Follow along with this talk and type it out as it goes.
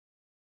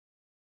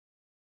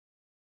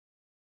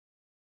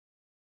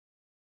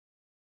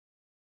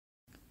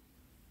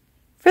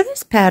For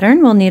this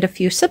pattern, we'll need a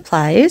few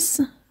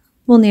supplies.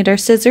 We'll need our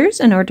scissors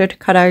in order to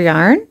cut our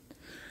yarn,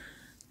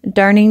 a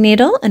darning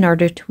needle in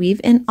order to weave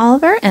in all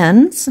of our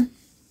ends.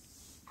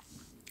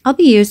 I'll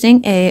be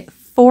using a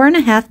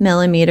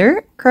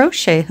 4.5mm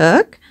crochet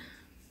hook.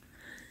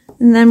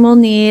 And then we'll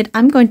need,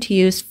 I'm going to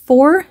use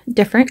 4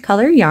 different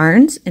color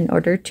yarns in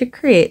order to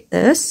create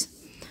this.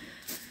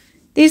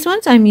 These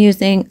ones I'm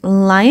using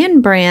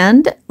Lion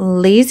Brand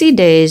Lazy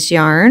Days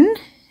yarn.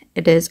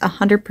 It is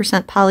 100%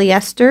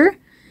 polyester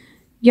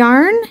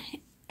yarn,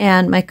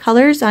 and my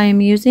colors I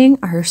am using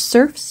are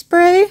Surf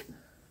Spray,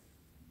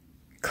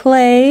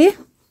 Clay,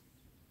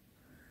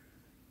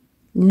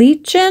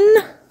 Lichen,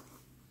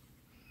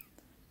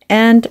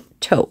 and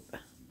Taupe.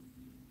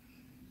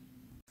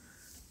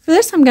 For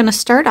this, I'm going to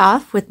start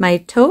off with my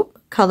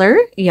taupe color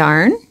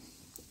yarn,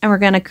 and we're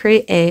going to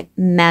create a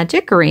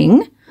magic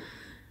ring.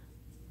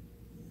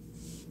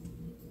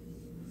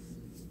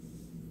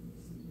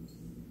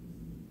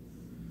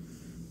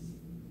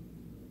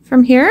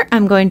 From here,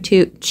 I'm going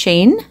to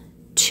chain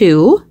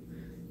 2.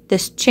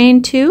 This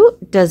chain 2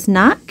 does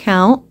not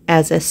count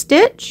as a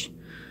stitch.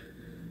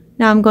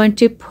 Now I'm going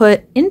to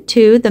put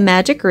into the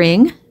magic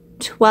ring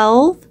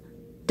 12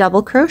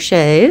 double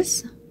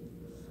crochets.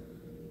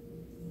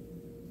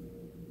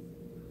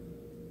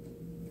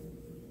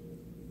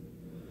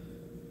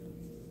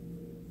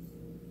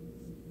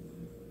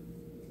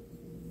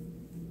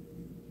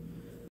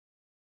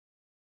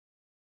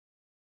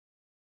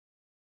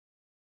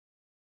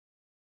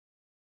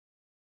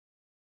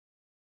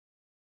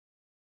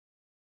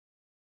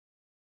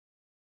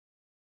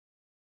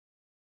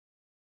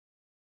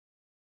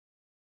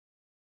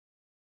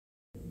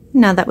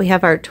 Now that we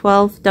have our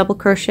 12 double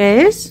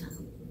crochets,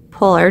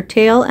 pull our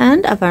tail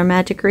end of our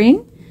magic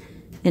ring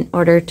in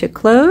order to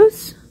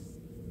close.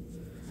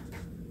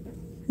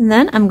 And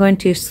then I'm going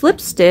to slip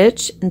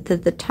stitch into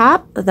the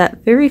top of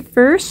that very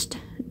first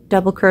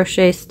double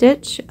crochet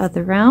stitch of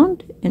the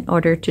round in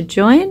order to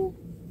join.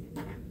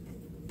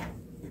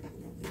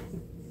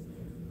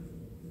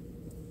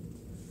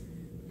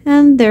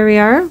 And there we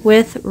are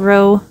with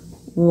row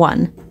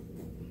 1.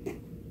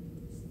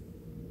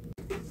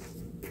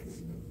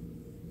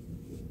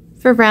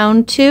 For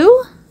round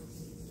 2,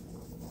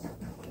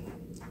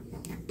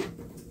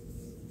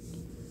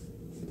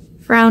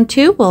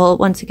 we'll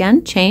once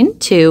again chain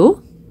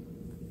 2,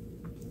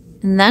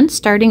 and then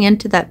starting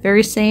into that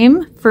very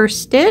same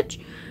first stitch,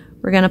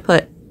 we're going to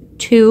put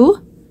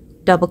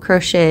 2 double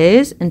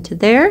crochets into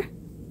there,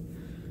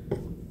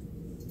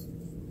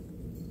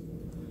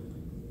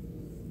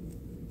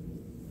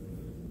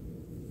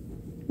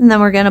 and then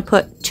we're going to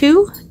put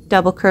 2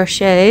 double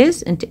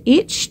crochets into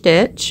each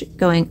stitch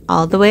going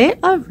all the way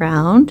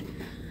around.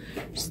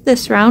 So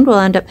this round will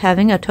end up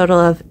having a total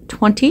of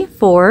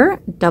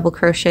 24 double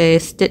crochet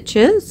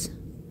stitches.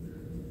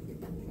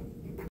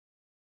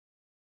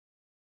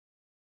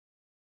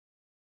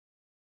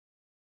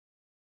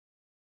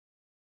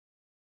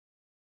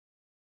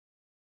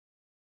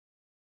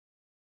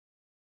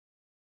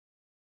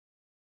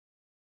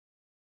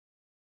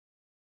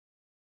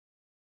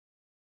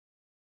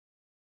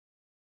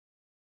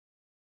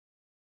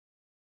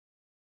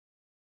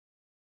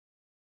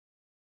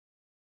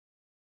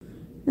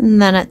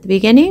 And then at the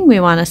beginning, we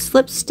want to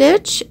slip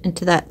stitch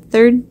into that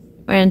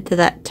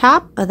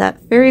top of that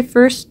very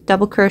first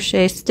double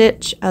crochet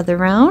stitch of the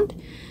round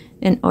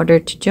in order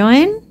to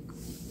join.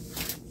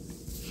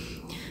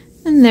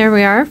 And there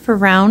we are for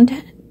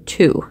round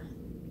 2.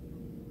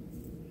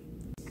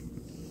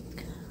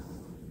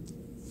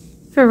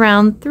 For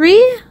round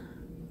 3,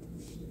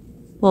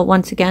 we'll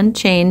once again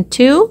chain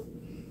 2,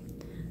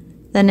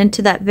 then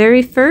into that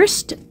very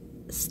first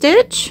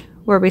stitch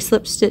where we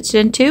slip stitched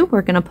into,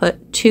 we're going to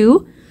put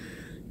 2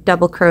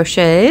 double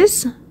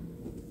crochets,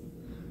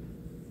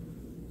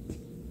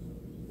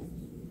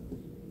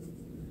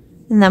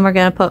 and then we're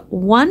going to put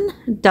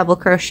 1 double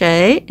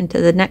crochet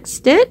into the next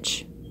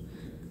stitch,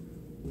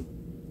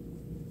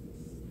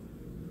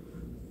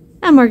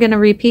 and we're going to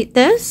repeat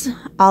this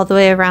all the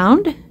way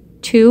around.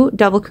 2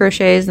 double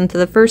crochets into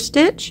the first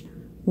stitch,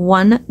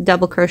 1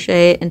 double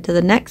crochet into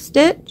the next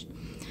stitch.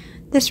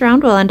 This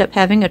round will end up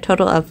having a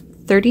total of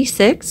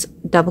 36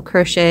 double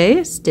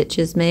crochet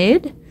stitches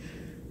made.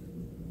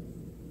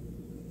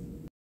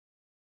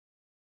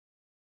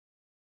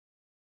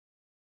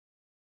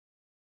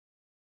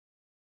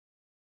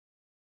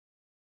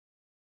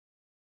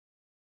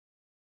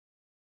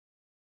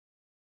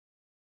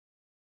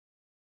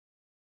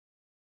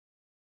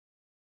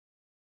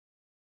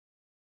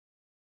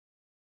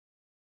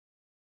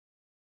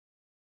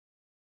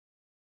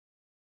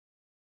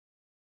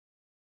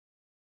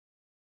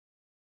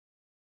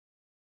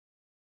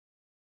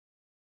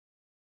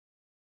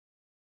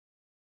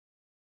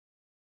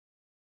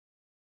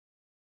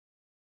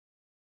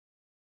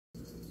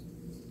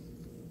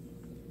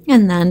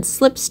 And then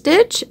slip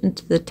stitch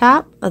into the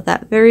top of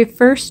that very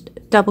first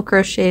double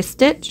crochet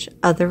stitch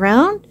of the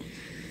round.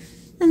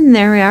 And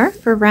there we are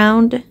for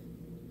round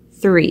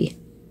 3.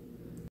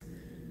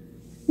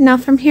 Now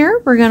from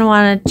here, we're going to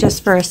want to,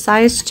 just for a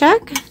size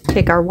check,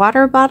 take our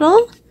water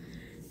bottle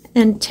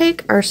and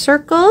take our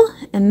circle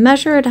and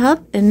measure it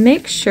up and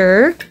make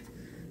sure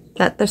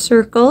that the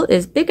circle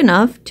is big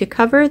enough to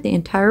cover the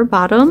entire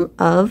bottom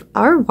of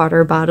our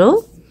water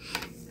bottle.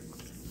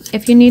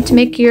 If you need to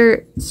make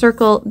your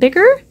circle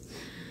bigger,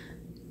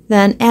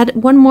 then add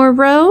one more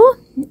row,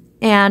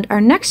 and our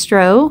next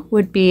row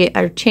would be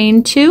our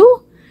chain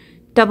 2,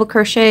 double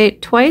crochet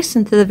twice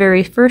into the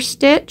very first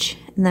stitch,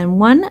 and then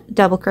 1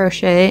 double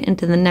crochet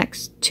into the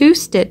next 2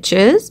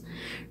 stitches.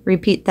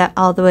 Repeat that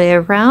all the way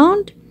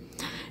around.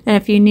 And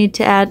if you need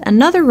to add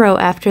another row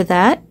after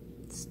that,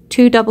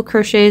 2 double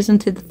crochets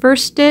into the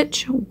first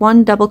stitch,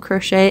 1 double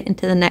crochet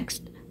into the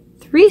next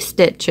 3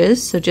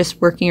 stitches, so just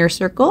working your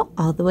circle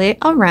all the way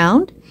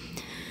around.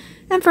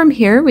 And from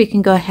here we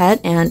can go ahead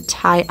and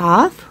tie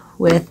off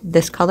with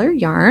this color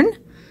yarn.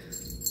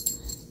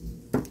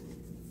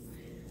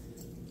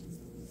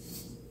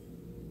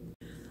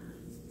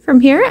 From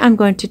here I'm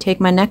going to take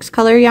my next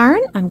color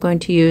yarn. I'm going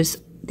to use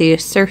the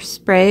Surf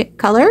Spray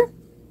color.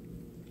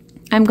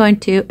 I'm going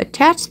to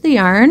attach the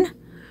yarn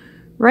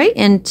right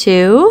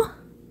into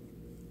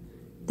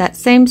that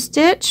same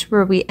stitch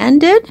where we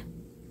ended,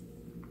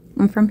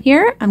 and from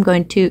here I'm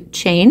going to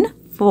chain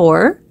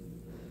 4.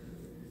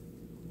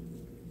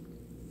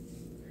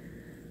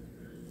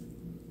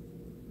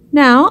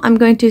 Now I'm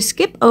going to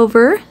skip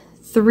over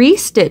 3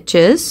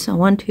 stitches, so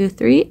 1, 2,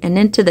 3, and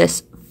into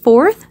this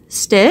 4th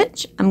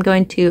stitch I'm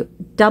going to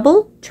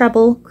double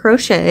treble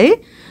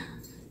crochet.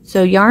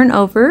 So yarn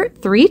over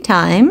 3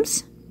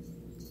 times,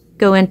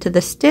 go into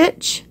the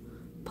stitch,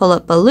 pull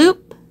up a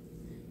loop,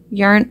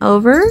 yarn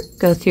over,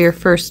 go through your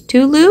first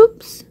 2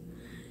 loops,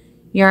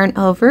 yarn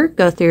over,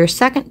 go through your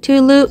second 2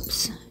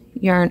 loops,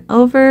 yarn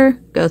over,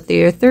 go through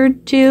your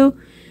third 2,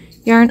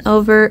 yarn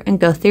over, and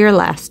go through your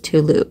last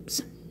 2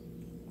 loops.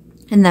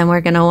 And then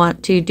we're going to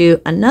want to do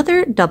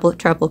another double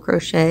treble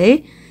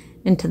crochet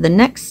into the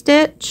next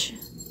stitch,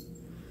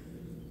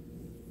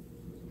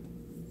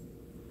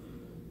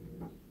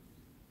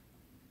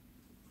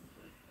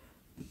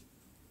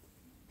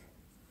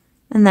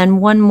 and then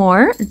 1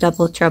 more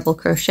double treble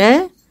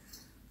crochet,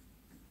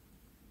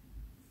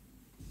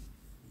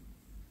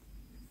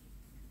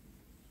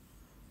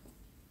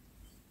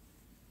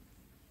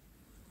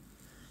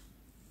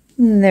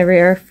 and there we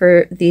are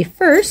for the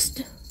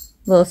first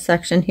little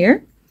section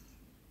here.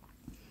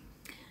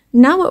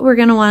 Now what we're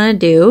going to want to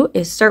do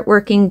is start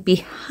working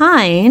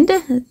behind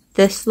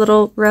this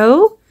little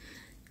row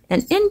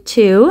and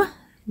into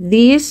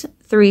these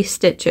 3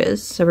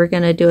 stitches. So we're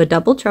going to do a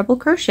double treble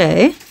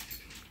crochet,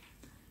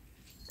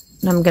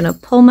 and I'm going to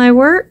pull my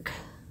work.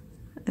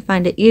 I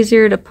find it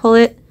easier to pull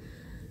it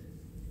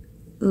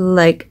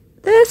like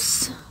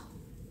this,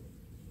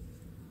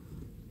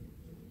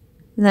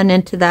 and then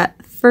into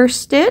that first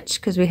stitch,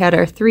 because we had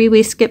our 3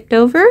 we skipped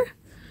over.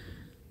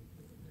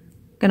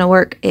 Going to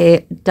work a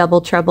double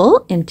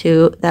treble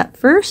into that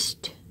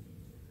first,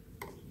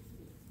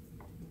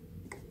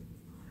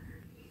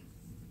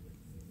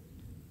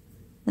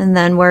 and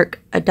then work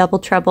a double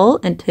treble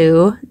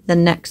into the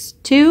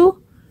next 2,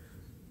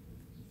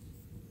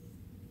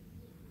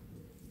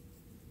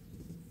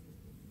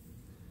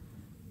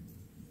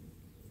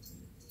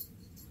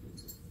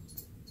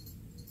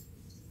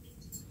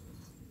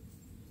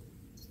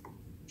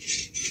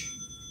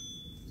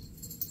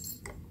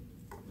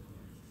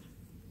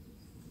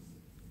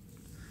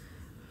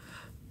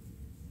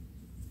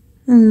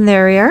 and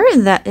there we are.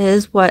 That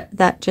is what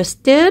that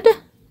just did.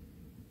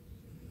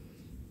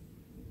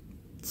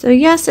 So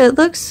yes, it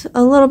looks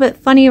a little bit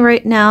funny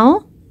right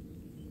now,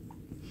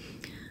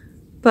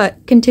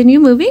 but continue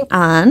moving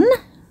on.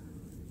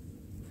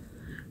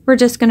 We're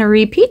just going to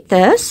repeat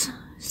this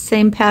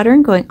same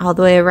pattern going all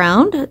the way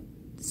around.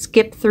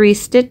 Skip 3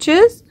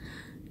 stitches,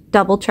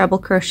 double treble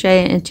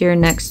crochet into your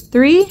next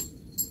 3,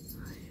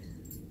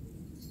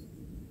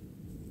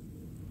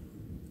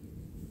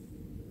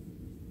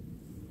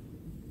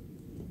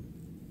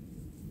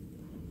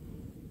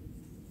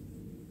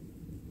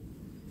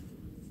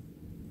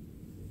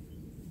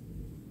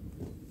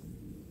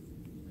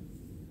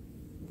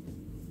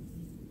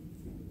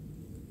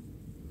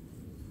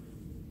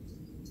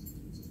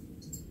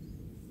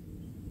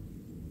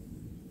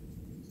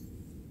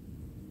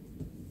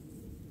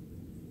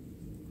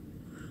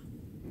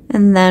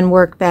 and then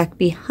work back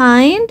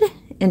behind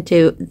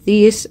into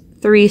these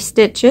 3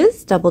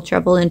 stitches, double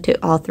treble into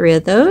all 3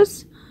 of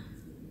those.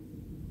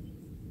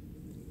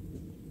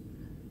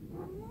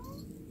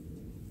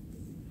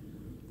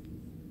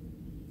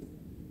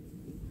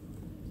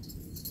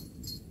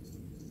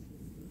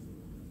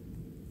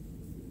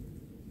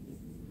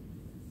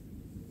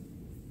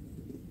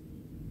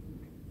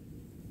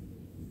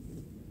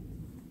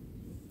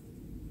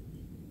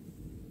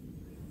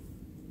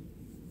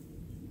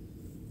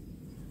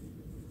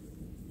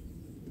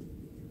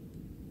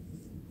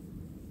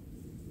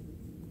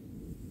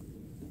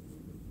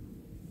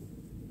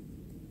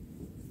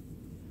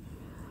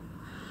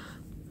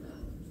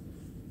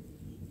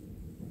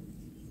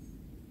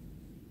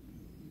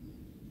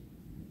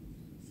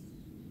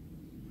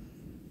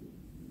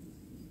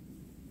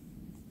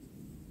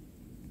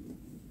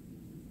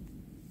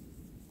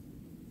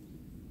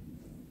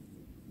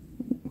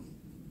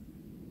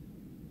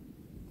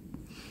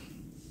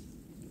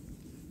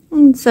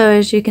 And so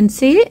as you can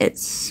see,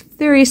 it's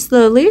very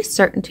slowly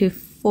starting to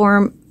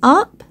form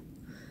up.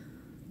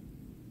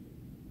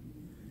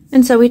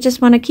 And so we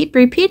just want to keep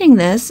repeating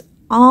this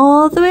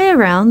all the way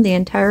around the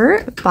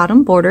entire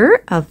bottom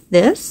border of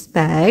this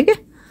bag.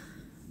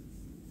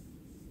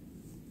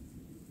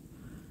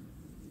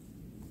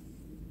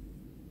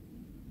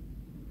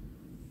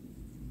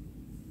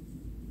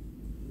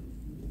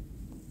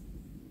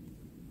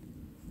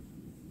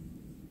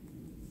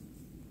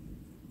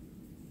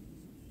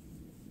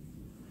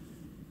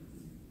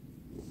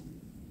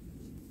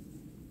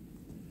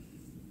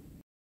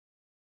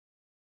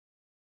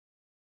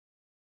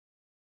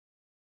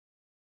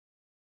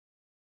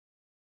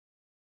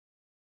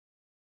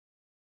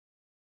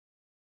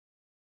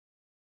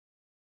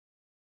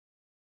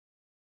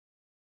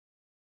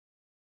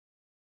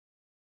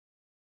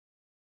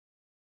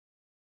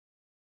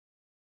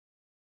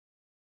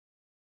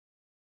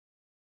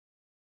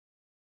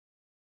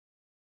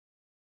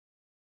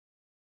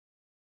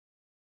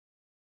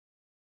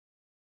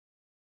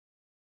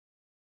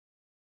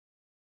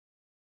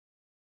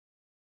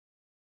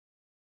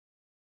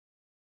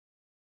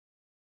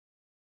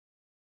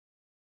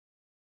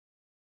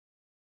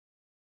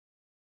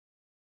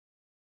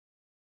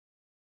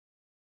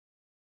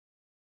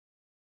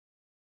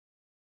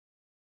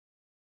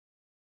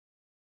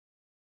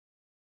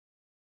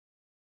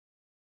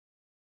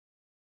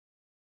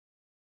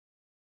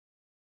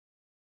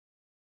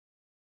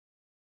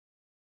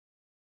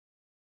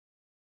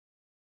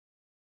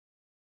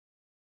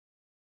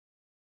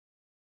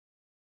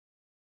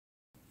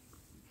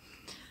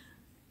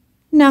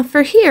 Now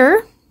for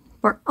here,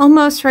 we're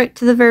almost right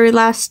to the very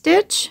last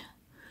stitch.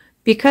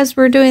 Because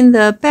we're doing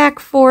the back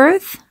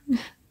fourth,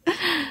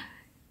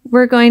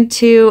 we're going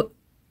to,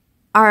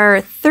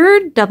 our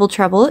third double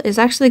treble is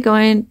actually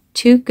going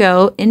to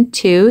go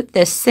into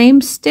the same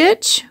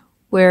stitch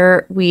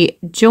where we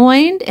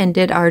joined and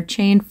did our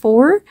chain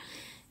 4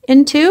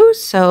 into.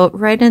 So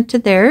right into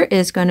there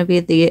is going to be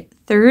the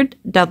third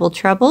double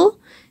treble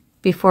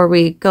before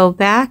we go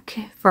back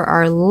for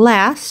our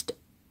last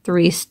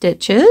 3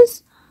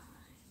 stitches.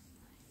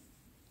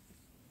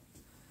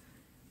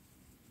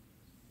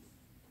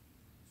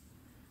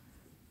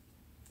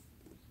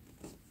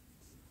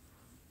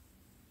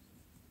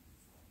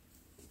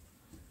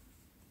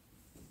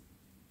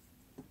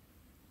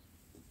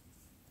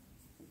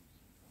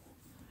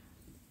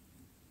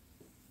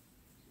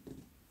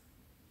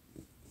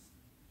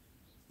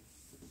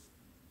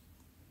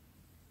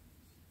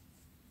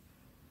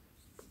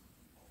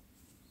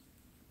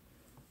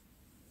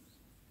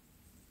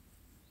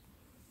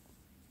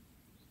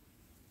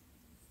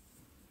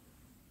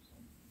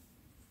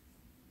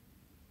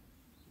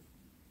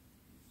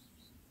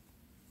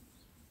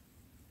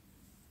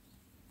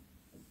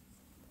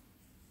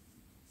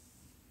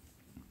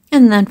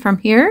 And then from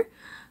here,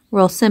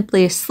 we'll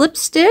simply slip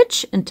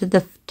stitch into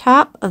the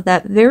top of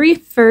that very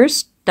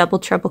first double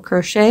treble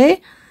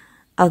crochet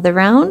of the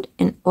round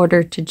in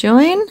order to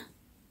join.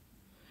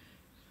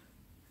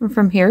 And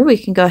from here, we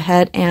can go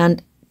ahead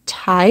and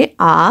tie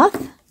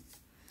off.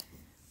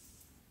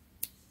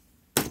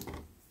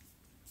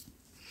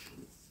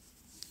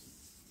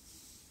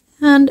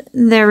 And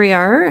there we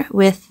are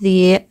with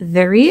the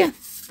very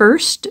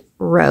first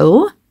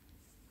row.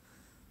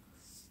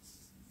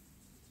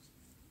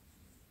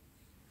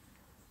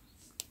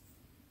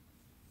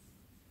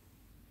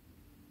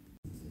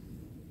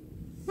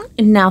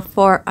 And now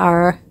for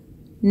our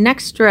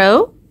next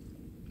row,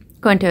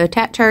 going to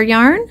attach our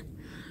yarn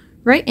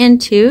right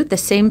into the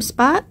same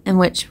spot in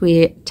which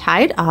we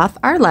tied off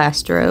our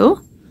last row.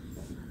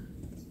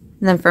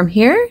 And then from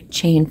here,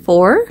 chain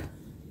 4.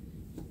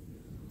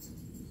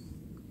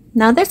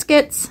 Now this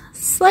gets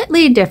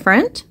slightly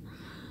different.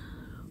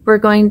 We're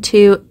going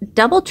to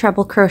double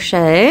treble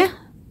crochet,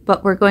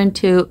 but we're going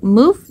to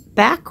move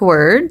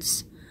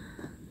backwards.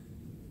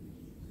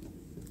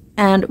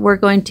 And we're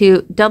going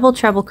to double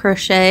treble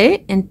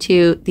crochet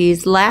into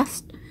these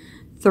last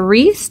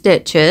 3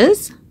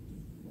 stitches.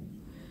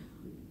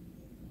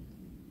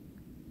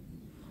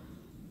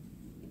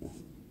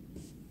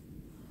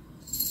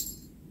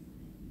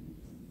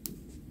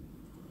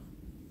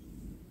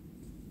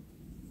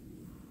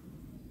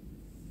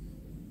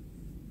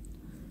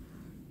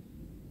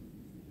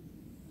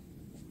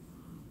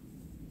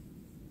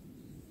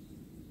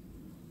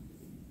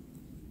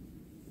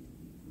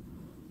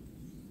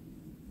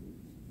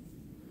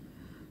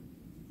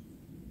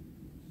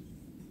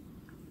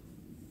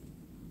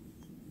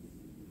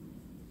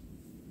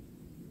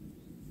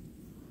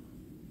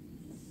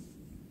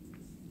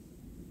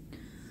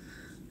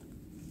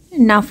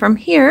 And now from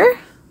here,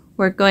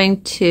 we're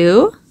going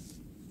to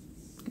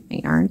get my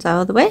yarns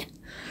out of the way.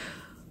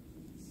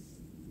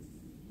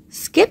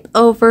 Skip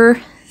over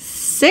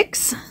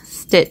 6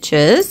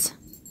 stitches.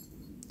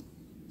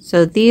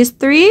 So these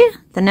 3,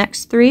 the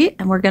next 3,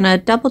 and we're going to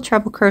double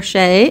treble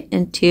crochet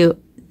into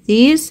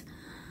these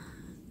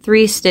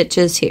 3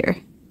 stitches here.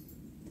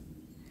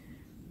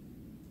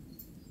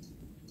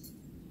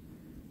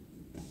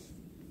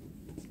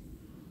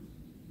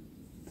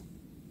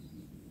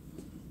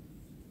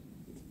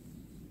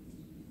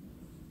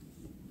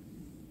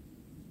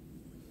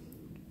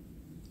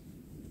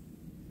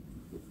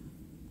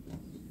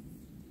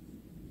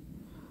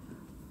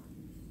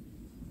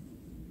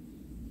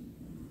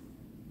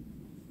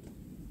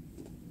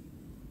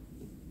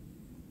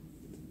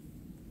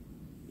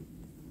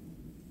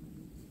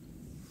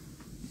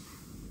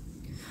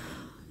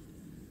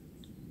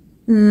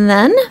 And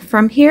then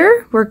from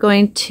here, we're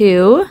going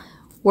to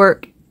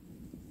work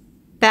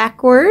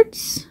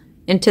backwards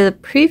into the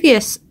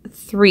previous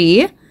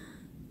 3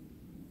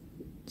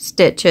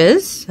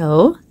 stitches.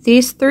 So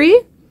these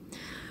 3.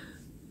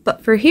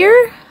 But for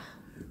here,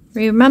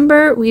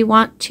 remember we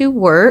want to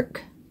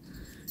work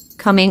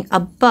coming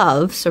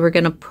above. So we're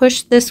going to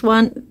push this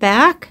one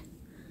back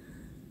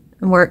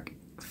and work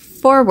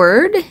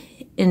forward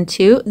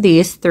into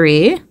these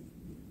 3.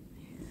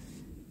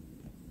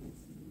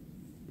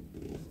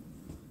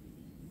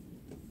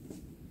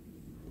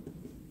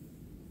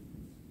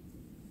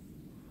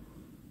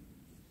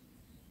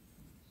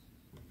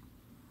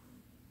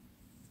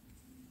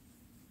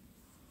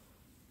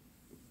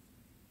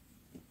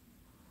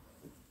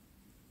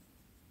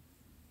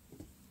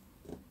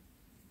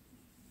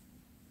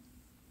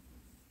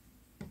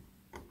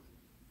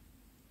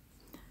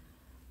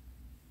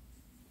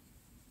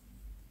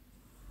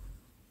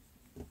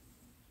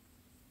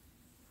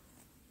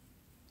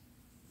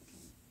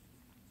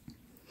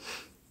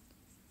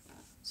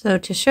 So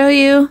to show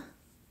you,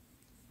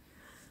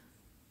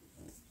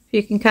 if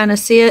you can kind of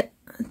see it,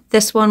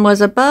 this one was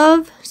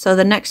above, so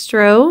the next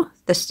row,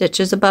 the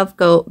stitches above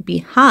go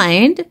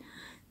behind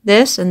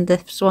this, and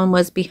this one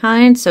was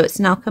behind, so it's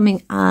now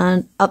coming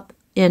on up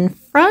in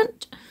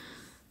front.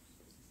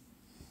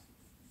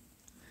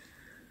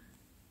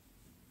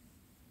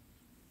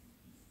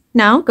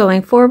 Now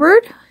going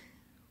forward,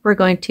 we're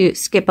going to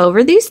skip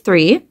over these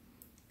 3, and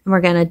we're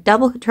going to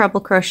double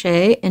treble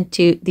crochet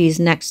into these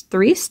next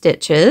 3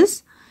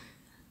 stitches.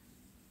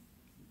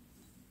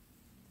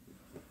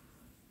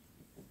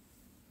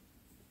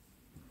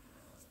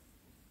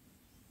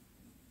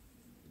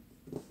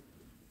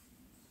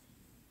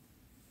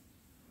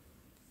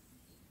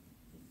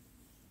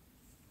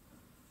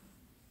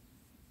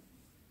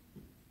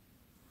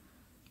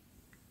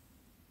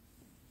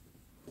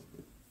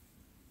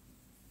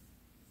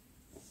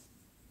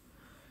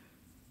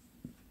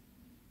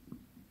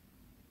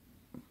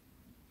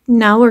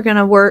 Now we're going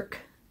to work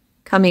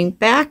coming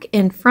back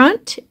in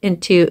front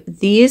into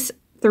these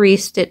 3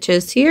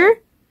 stitches here.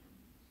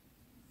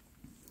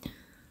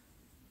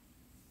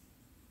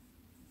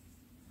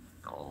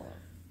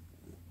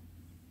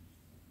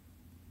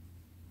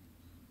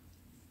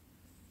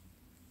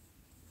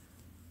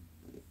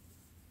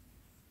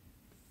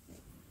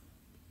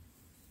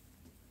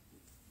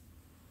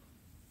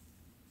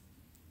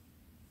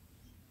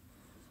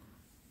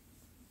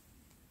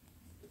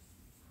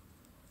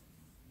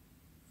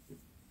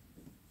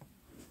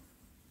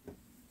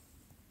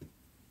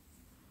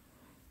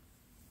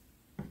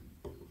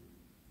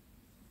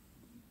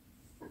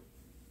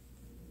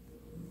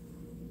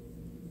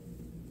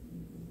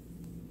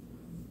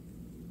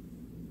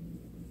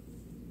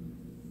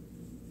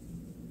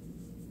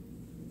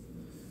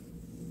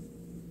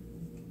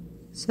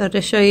 So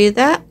to show you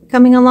that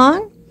coming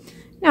along,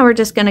 now we're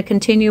just going to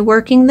continue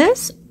working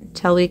this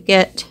until we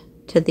get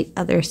to the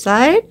other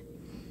side.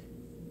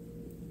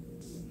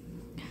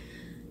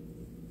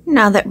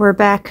 Now that we're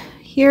back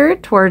here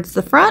towards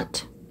the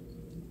front,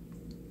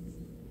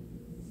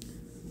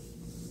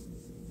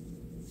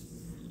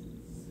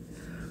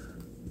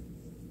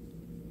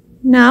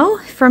 now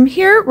from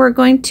here we're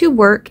going to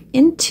work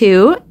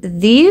into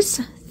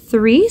these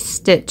 3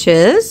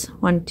 stitches,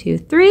 1, 2,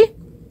 3.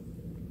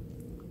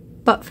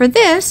 But for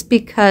this,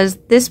 because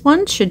this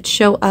one should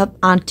show up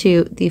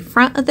onto the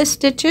front of the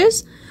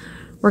stitches,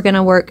 we're going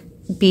to work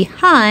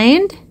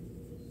behind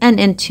and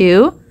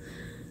into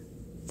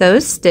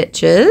those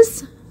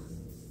stitches.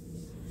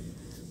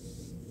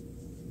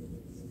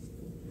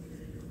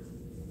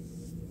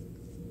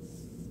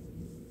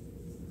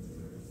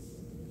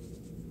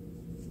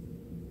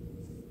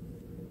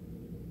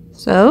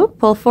 So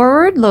pull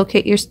forward,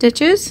 locate your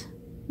stitches.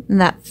 And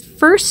that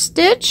first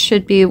stitch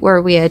should be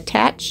where we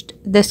attached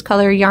this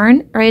color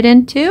yarn right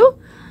into.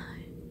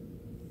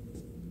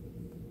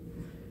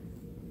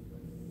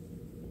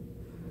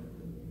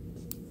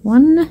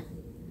 One,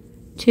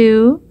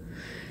 2,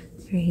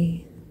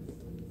 3,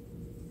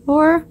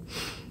 4.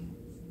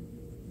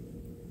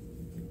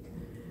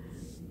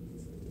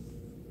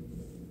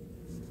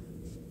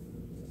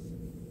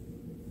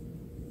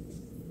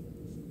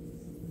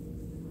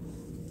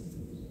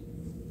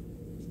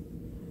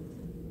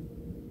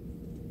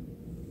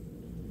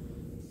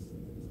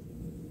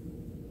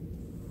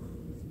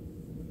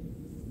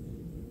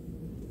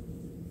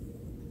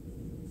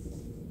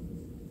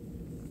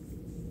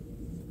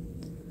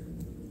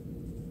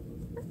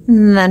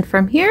 And then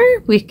from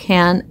here we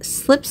can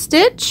slip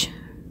stitch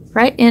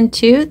right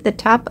into the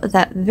top of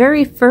that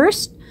very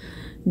first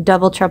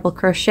double treble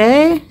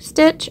crochet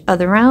stitch of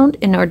the round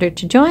in order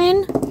to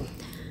join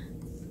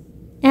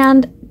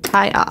and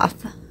tie off.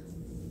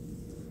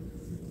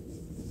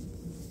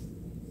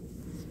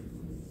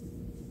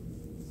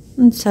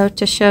 And so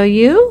to show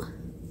you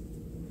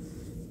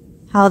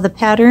how the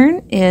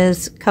pattern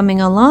is coming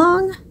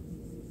along,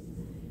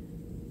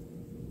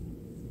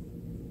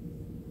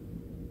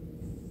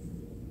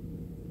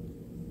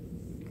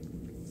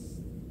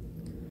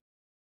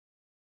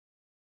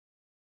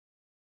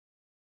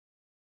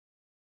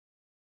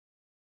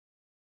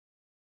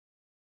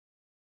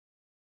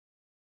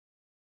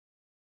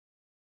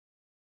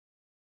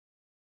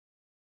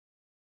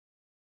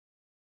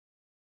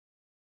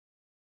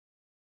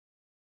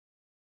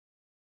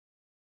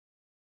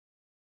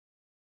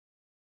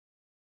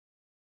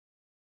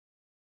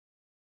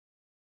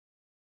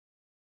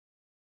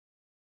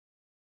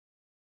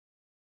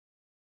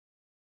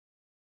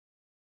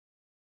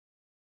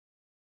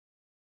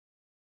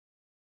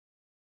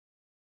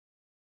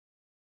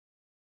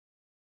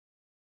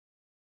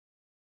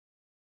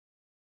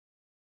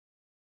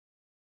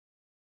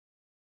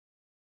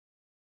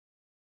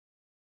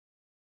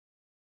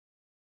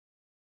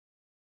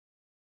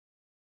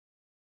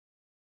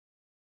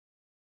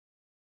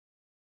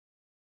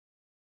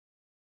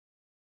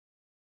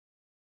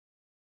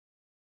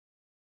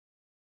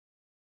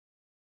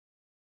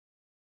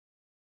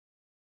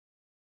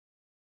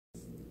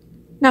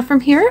 Now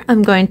from here,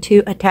 I'm going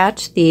to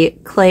attach the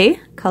clay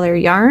color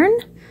yarn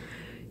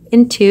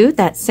into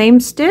that same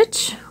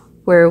stitch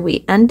where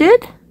we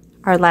ended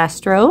our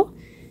last row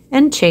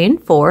and chain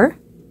 4.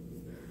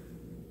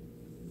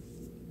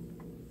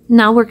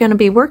 Now we're going to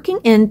be working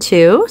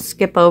into,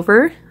 skip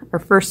over, our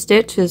first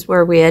stitch is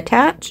where we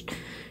attached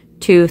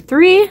 2,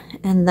 3,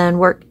 and then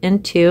work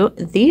into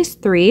these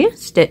 3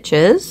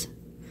 stitches.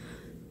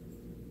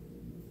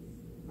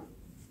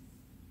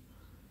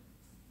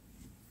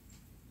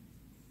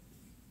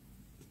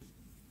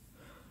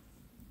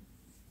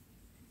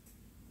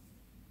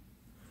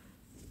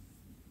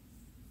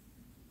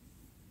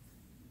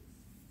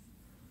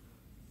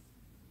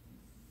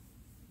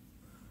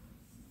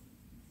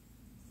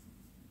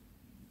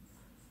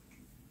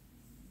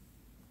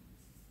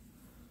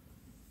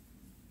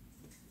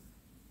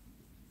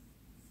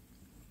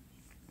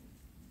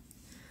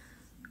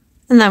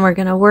 And then we're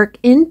going to work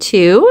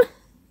into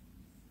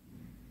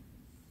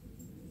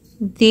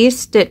these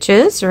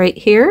stitches right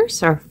here.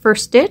 So our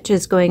first stitch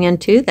is going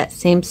into that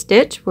same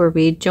stitch where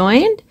we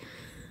joined.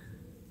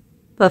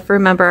 But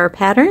remember our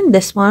pattern,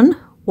 this one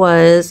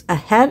was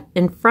ahead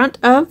in front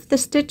of the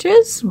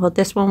stitches. Well,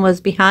 this one was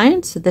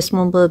behind, so this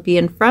one will be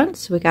in front.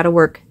 So we got to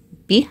work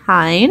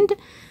behind.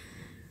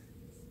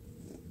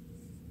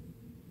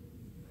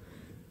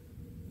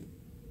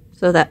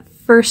 So that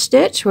first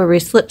stitch where we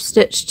slip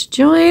stitch to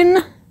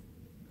join.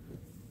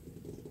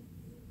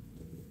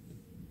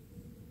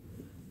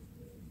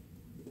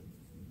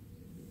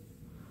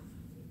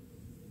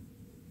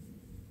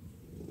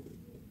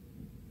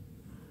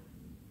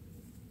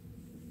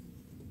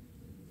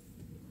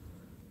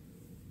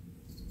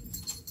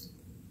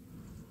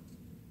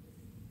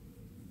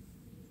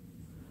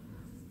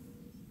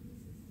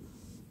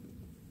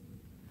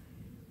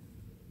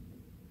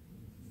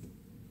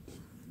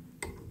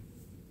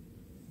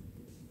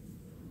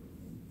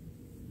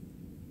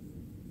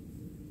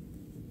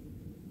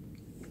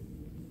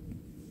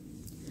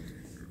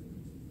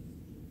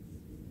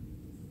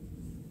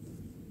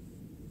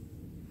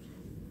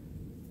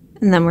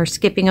 And then we're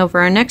skipping over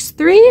our next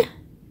 3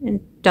 and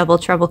double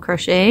treble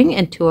crocheting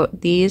into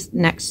these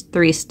next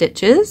 3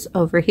 stitches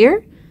over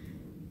here.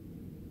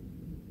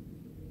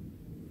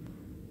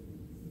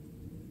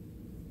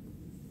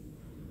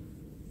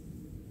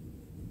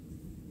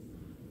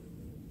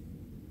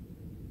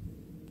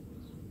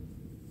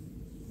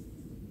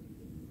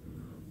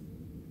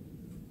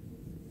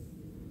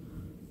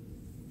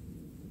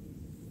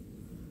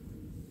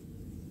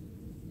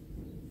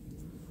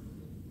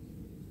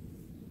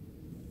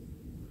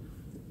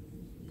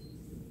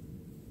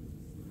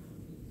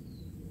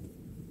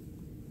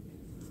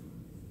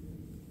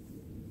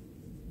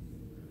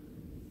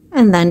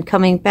 And then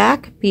coming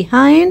back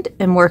behind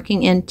and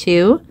working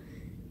into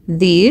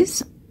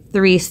these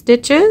 3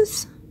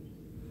 stitches.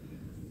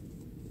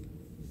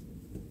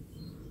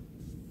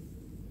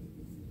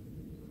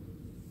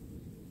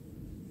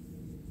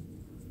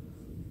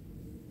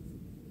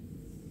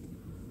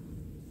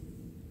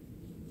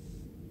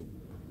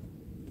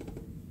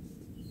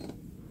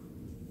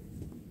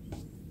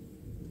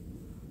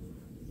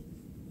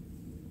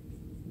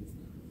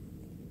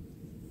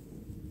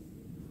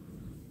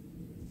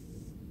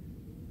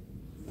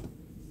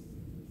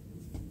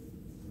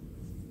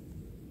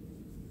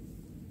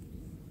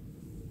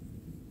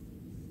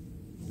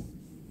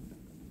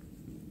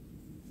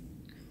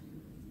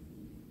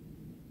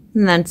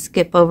 And then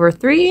skip over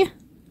 3,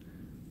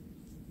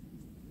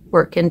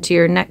 work into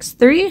your next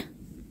 3.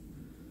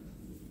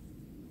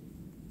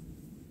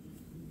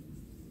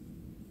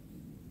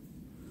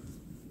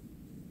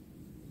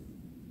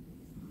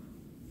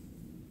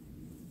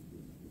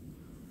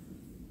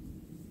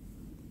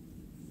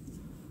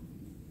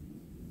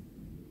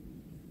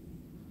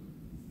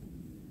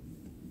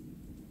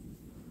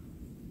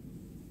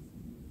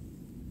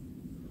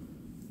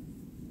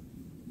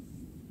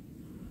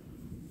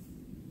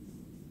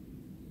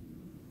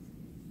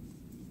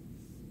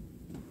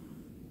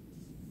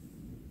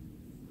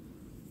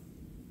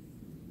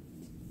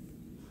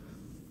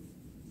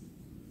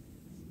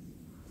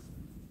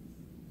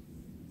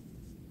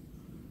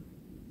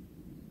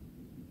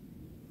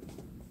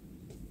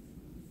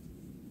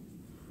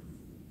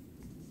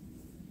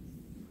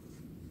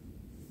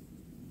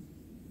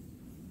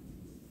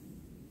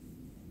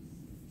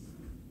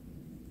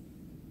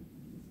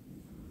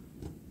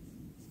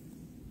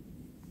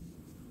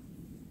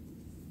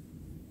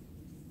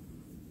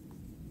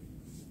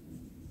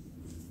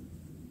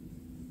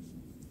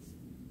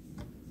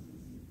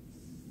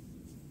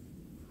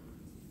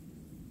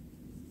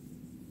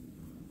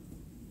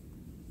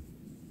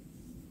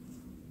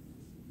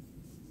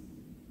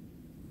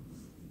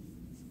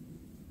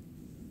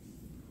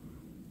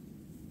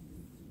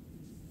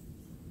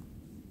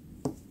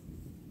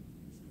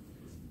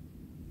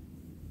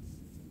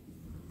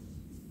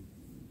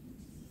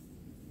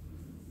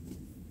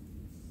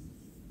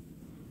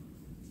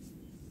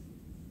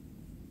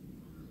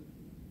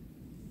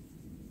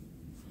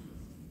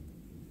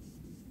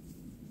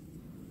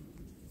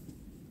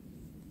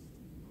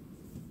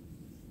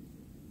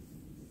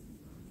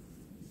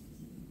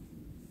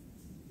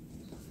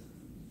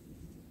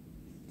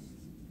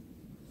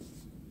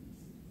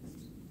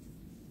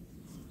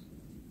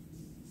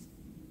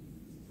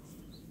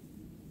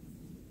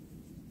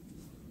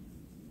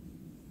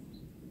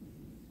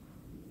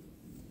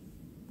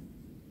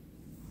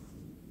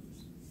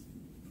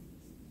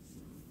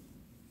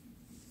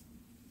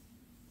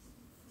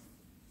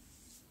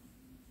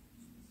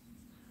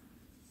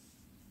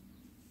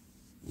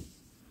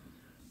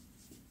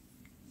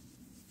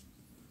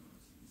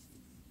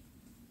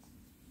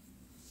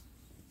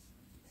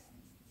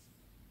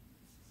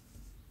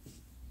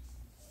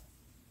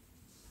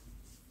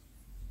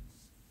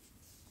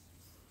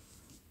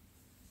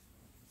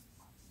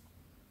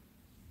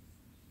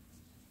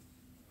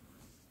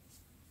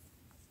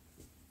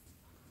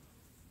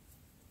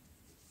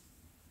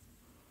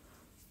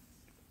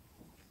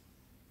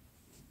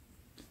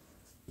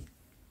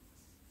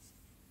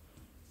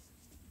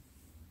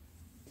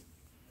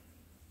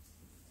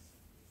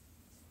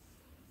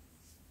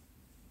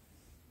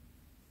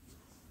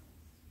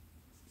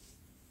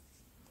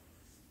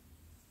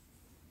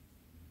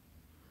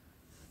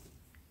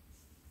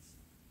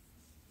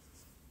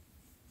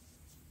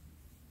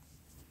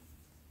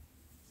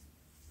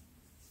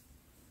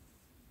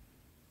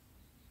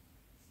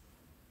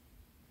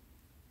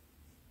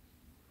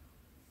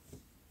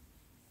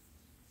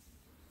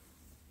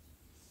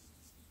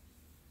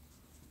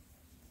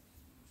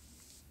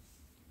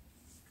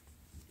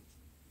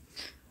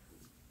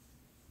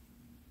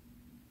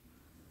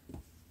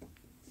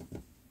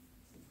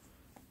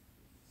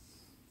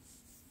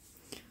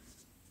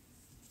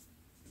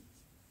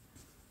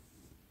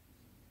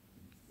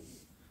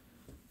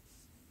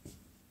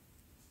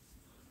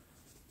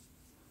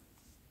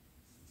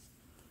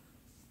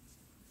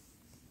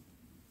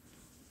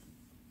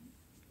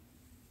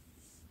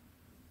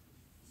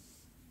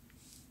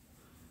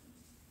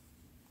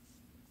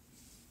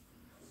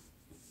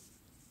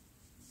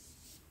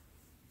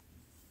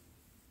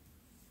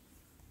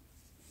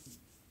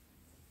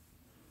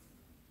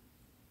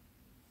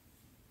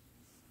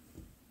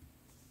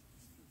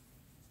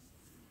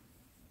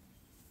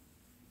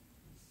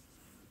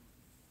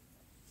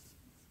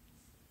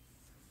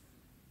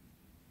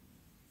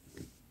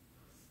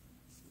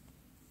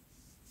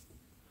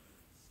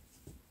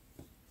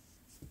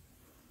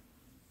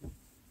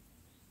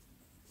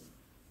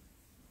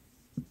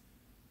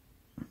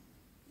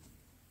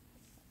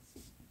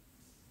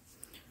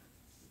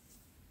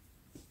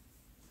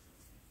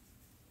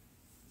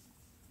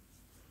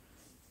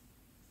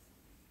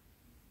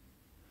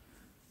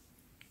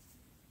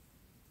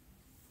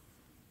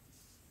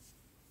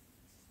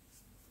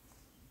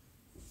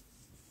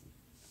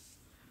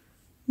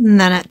 And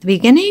then at the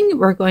beginning,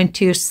 we're going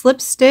to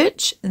slip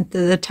stitch into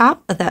the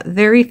top of that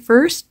very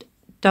first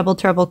double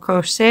treble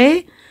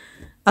crochet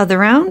of the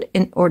round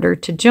in order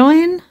to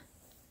join.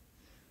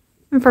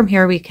 And from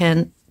here we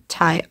can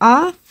tie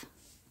off.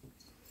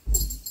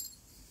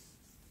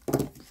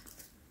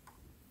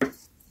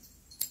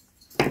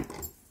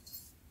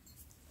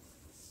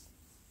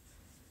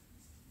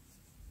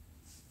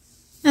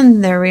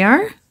 And there we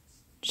are.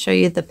 Show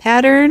you the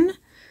pattern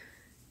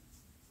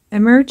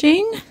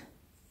emerging.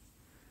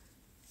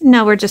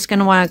 Now we're just going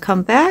to want to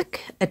come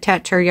back,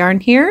 attach our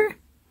yarn here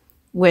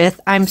with,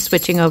 I'm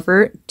switching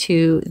over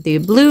to the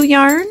blue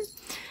yarn,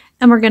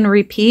 and we're going to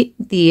repeat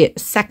the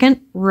second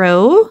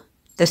row,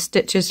 the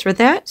stitches for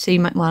that. So you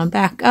might want to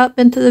back up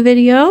into the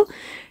video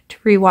to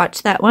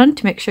rewatch that one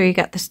to make sure you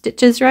got the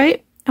stitches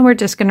right. And we're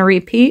just going to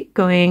repeat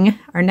going,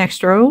 our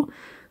next row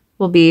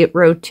will be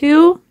row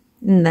 2,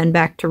 and then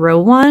back to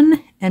row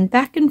 1 and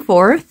back and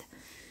forth.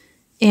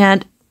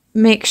 And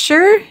make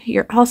sure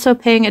you're also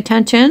paying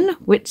attention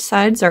which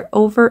sides are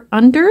over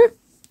under.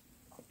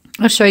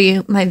 I'll show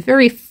you my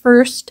very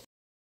first.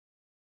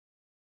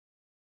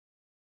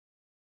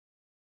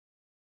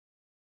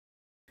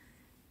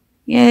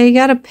 Yeah, you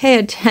gotta pay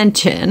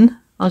attention.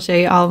 I'll show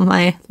you all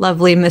my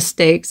lovely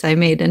mistakes I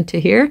made into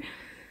here.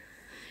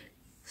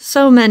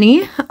 So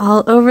many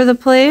all over the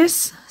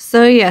place.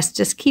 So yes,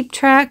 just keep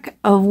track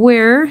of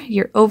where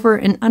your over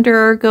and under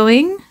are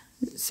going.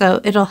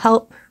 So it'll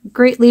help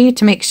greatly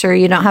to make sure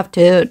you don't have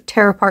to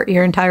tear apart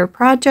your entire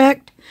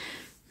project.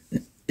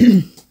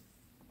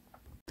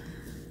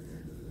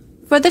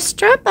 For the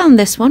strap on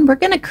this one, we're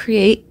going to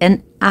create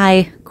an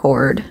I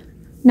cord.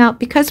 Now,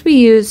 because we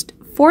used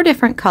 4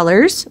 different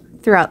colors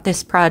throughout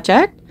this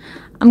project,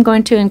 I'm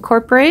going to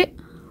incorporate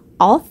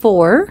all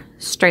 4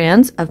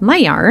 strands of my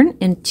yarn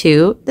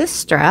into this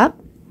strap.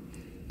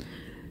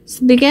 So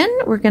to begin,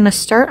 we're going to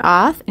start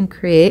off and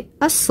create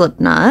a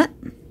slip knot.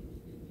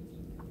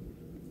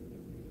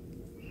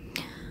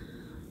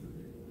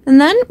 And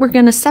then we're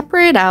going to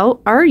separate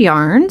out our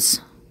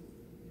yarns.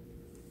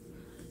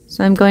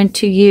 So I'm going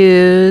to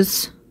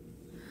use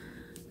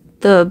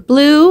the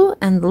blue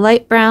and the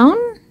light brown,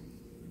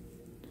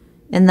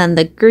 and then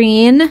the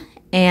green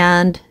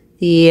and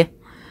the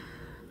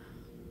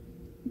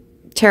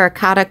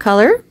terracotta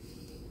color.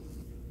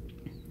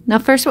 Now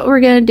first what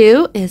we're going to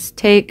do is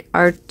take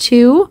our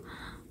 2,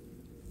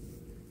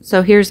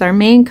 so here's our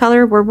main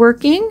color we're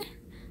working,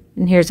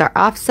 and here's our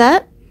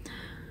offset.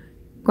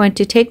 Going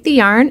to take the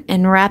yarn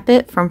and wrap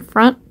it from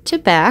front to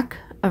back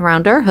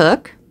around our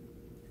hook.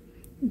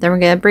 Then we're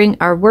going to bring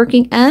our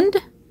working end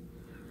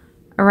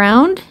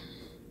around,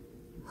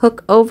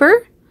 hook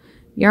over,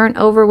 yarn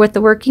over with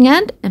the working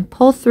end, and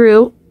pull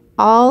through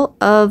all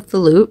of the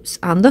loops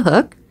on the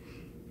hook.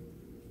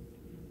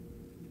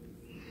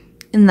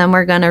 And then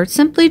we're going to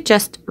simply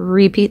just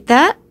repeat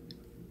that.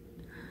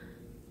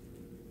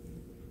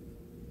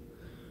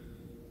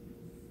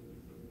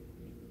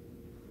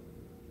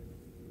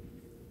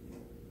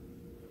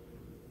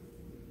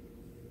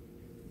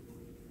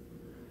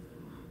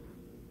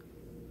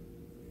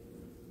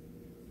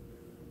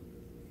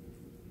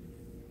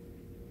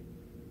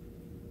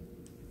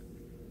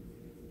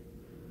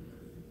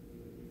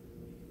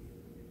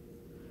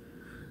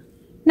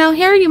 Now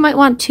here you might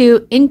want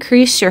to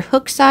increase your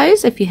hook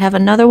size if you have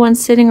another one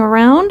sitting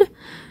around.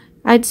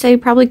 I'd say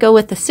probably go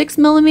with a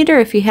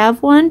 6mm if you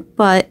have one,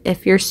 but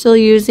if you're still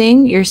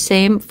using your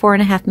same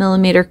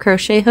 4.5mm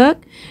crochet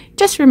hook,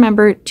 just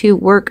remember to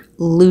work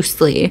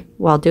loosely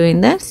while doing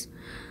this.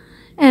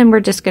 And we're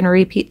just going to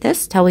repeat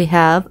this till we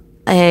have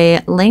a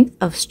length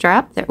of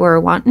strap that we're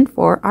wanting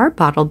for our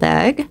bottle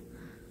bag.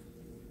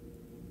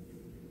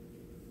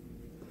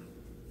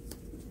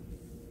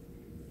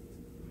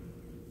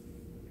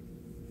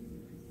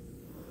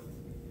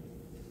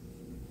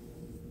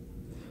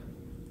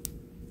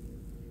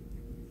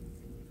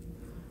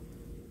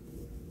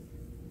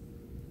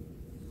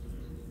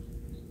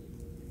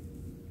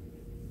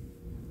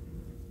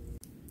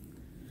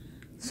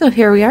 So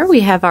here we are,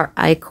 we have our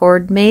I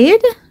cord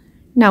made.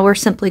 Now we're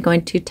simply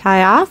going to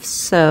tie off,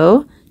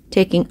 so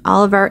taking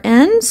all of our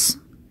ends,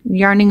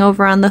 yarning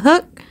over on the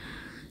hook,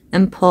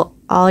 and pull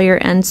all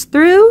your ends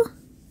through.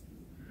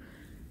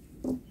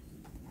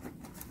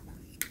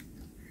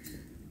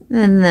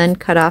 And then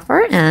cut off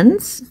our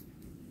ends.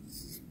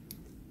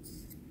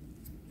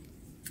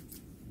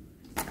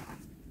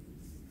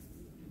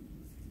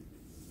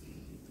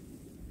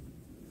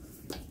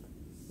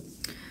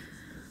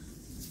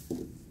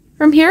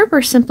 From here,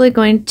 we're simply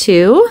going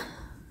to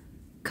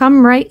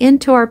come right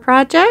into our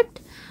project.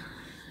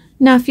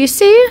 Now, if you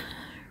see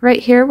right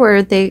here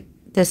where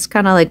this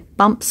kind of like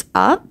bumps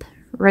up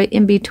right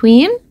in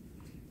between,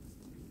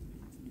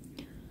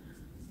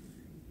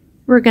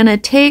 we're going to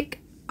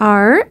take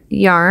our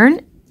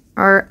yarn,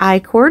 our I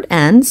cord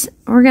ends,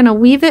 and we're going to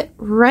weave it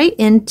right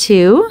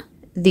into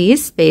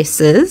these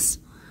spaces.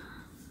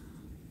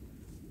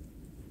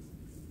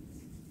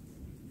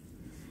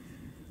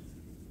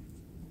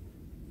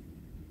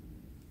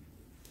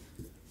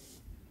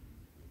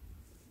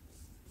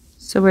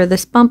 So where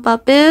this bump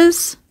up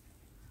is,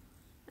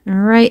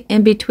 right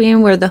in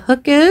between where the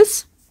hook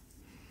is.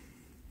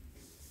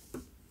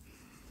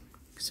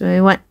 So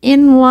we went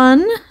in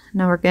one,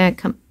 now we're going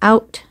to come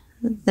out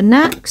the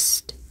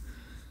next.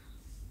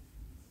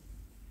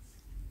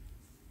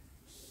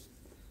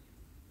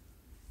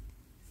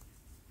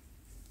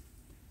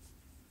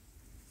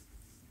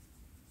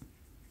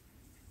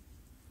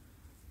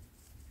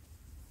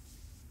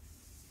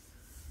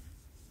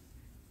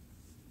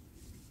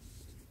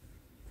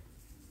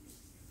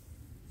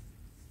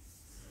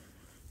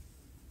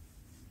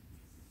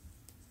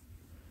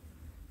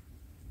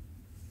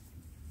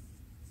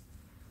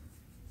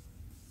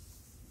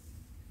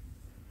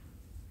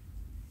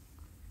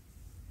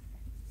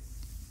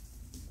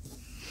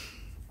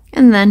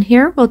 And then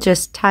here we'll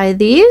just tie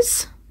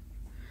these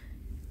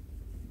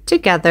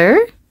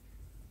together.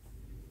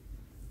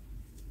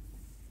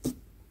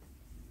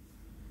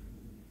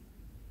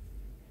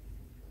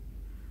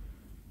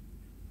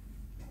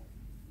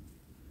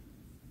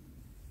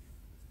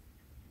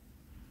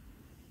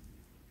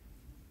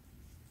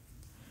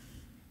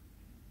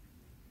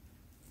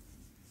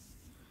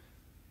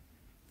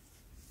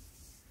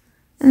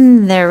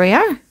 And there we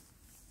are.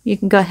 You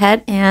can go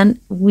ahead and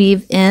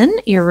weave in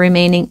your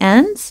remaining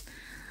ends.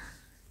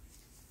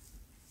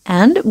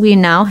 And we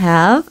now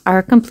have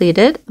our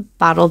completed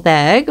bottle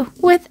bag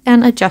with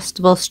an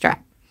adjustable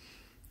strap.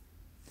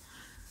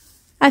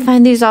 I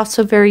find these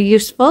also very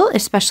useful,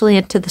 especially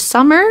into the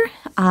summer,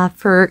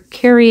 for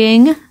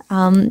carrying,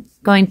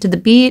 going to the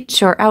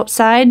beach or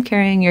outside,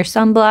 carrying your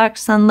sunblock,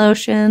 sun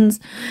lotions,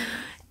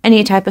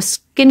 any type of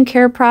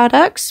skincare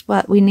products,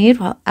 what we need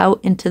while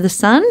out into the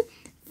sun.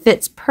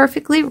 Fits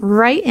perfectly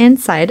right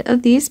inside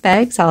of these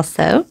bags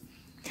also.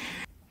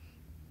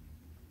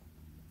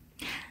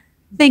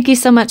 Thank you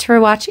so much for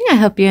watching. I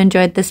hope you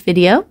enjoyed this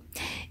video.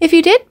 If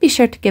you did, be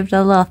sure to give it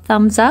a little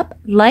thumbs up,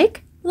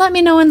 like, let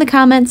me know in the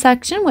comment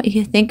section what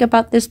you think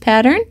about this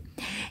pattern.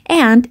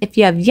 And if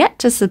you have yet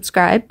to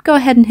subscribe, go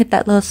ahead and hit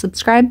that little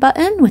subscribe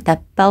button with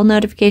that bell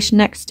notification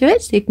next to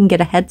it so you can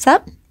get a heads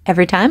up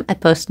every time I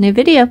post a new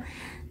video.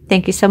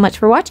 Thank you so much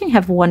for watching.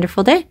 Have a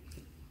wonderful day.